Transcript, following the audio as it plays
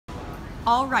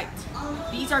All right,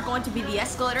 these are going to be the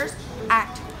escalators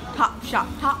at Topshop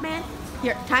Topman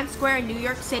here at Times Square in New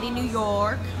York City, New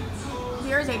York.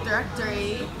 Here's a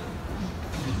directory.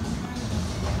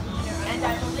 And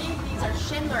I believe these are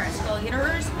Schindler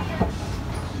escalators.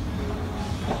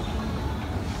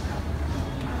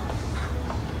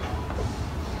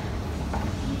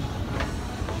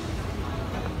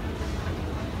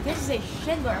 This is a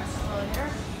Schindler escalator.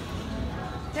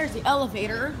 There's the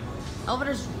elevator.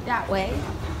 Elevator's that way.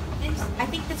 I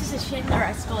think this is a Schindler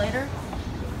escalator.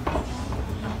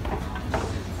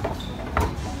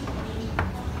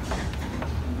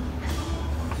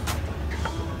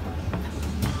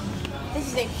 This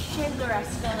is a Schindler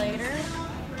escalator.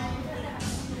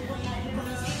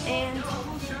 And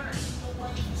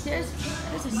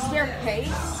there's a staircase.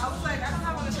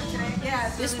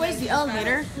 This way's the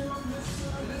elevator.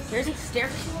 There's a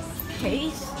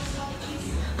staircase.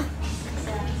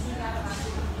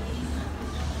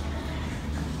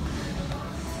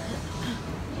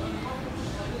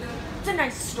 It's a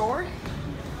nice store.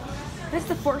 This is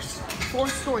the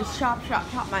four-story Topshop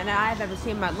Topman that I've ever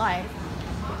seen in my life.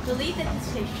 I believe that this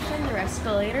is a Schindler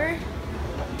escalator.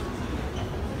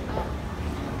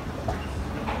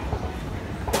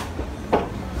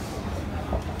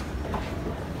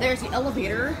 There's the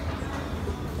elevator.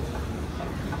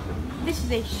 This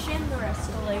is a Schindler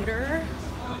escalator.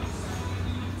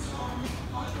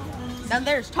 Now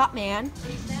there's Topman.